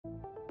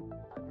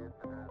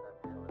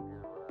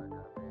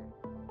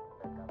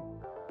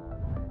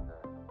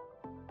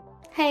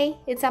Hey,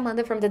 it's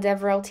Amanda from the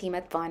DevRel team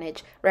at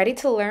Vonage. Ready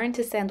to learn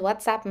to send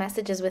WhatsApp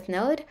messages with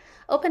Node?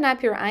 Open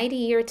up your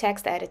IDE or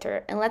text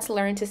editor and let's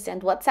learn to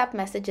send WhatsApp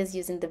messages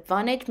using the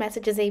Vonage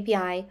Messages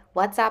API,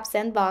 WhatsApp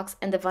Sandbox,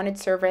 and the Vonage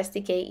Server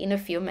SDK in a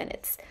few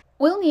minutes.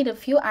 We'll need a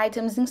few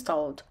items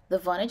installed, the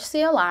Vonage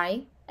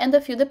CLI, and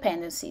a few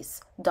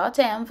dependencies,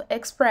 .env,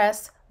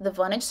 Express, the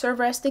Vonage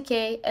Server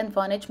SDK, and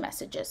Vonage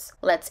Messages.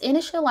 Let's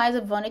initialize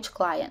a Vonage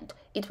client.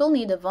 It will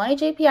need a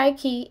Vonage API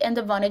key and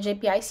a Vonage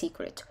API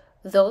secret.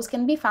 Those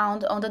can be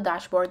found on the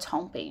dashboard's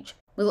homepage.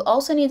 We'll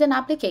also need an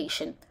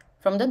application.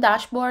 From the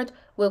dashboard,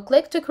 we'll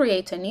click to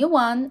create a new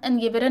one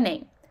and give it a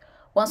name.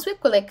 Once we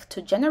click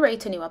to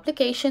generate a new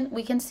application,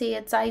 we can see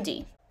its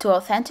ID. To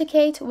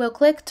authenticate, we'll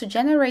click to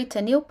generate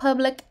a new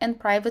public and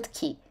private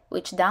key,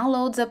 which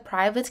downloads a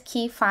private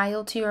key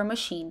file to your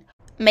machine.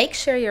 Make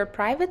sure your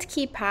private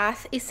key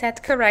path is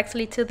set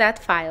correctly to that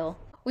file.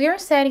 We are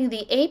setting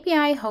the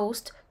API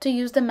host to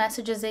use the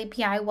Messages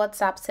API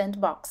WhatsApp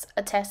Sandbox,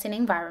 a testing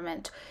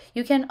environment.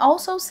 You can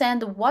also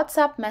send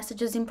WhatsApp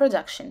messages in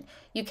production.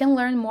 You can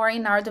learn more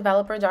in our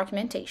developer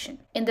documentation.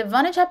 In the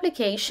Vonage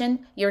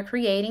application you're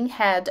creating,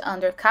 head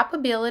under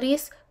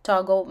Capabilities,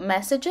 toggle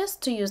Messages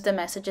to use the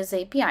Messages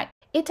API.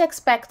 It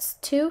expects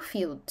two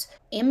fields,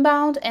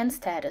 inbound and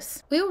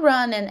status. We'll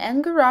run an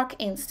Ngrok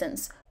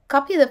instance.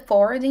 Copy the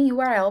forwarding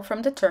URL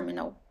from the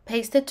terminal.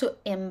 Paste it to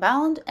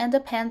inbound and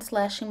append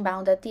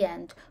 /inbound at the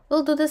end.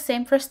 We'll do the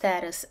same for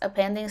status,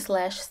 appending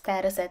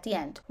 /status at the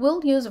end.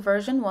 We'll use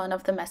version 1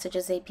 of the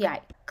Messages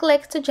API.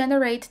 Click to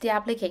generate the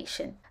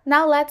application.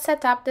 Now let's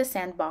set up the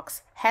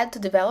sandbox. Head to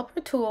Developer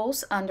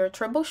Tools under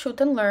Troubleshoot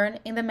and Learn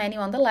in the menu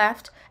on the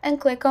left and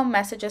click on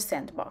Messages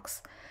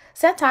Sandbox.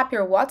 Set up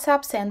your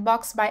WhatsApp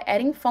sandbox by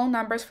adding phone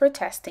numbers for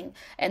testing,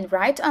 and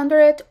right under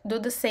it, do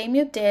the same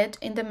you did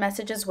in the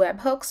Messages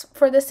webhooks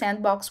for the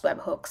sandbox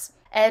webhooks,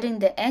 adding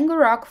the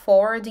Ngrok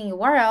forwarding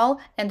URL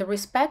and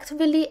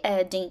respectively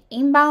adding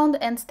inbound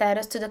and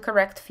status to the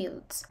correct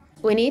fields.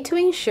 We need to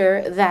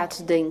ensure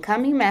that the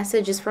incoming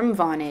message is from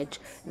Vonage.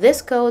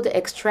 This code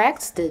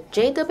extracts the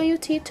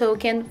JWT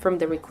token from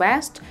the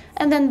request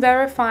and then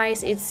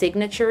verifies its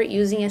signature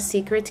using a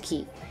secret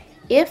key.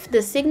 If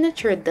the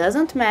signature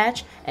doesn't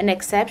match, an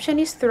exception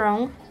is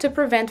thrown to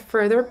prevent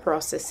further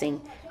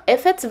processing.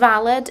 If it's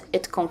valid,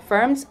 it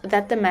confirms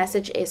that the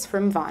message is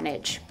from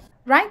Vonage.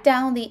 Write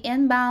down the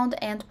inbound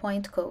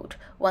endpoint code.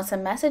 Once a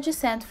message is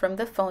sent from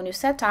the phone you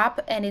set up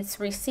and it's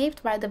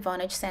received by the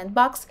Vonage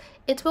sandbox,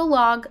 it will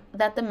log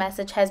that the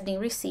message has been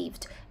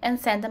received and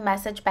send a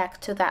message back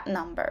to that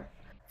number.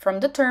 From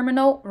the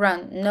terminal,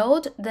 run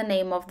node, the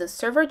name of the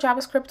server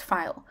JavaScript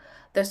file.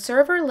 The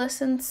server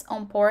listens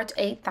on port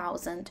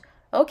 8000.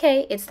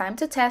 Okay, it's time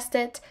to test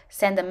it.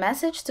 Send a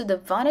message to the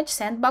Vonage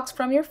sandbox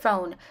from your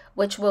phone,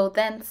 which will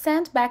then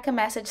send back a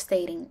message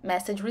stating,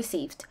 message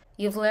received.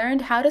 You've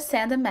learned how to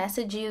send a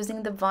message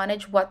using the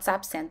Vonage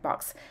WhatsApp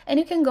sandbox, and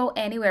you can go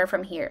anywhere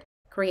from here.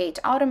 Create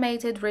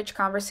automated, rich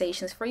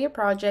conversations for your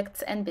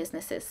projects and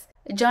businesses.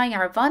 Join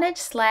our Vonage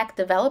Slack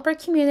developer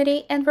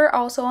community, and we're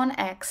also on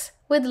X.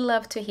 We'd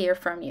love to hear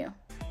from you.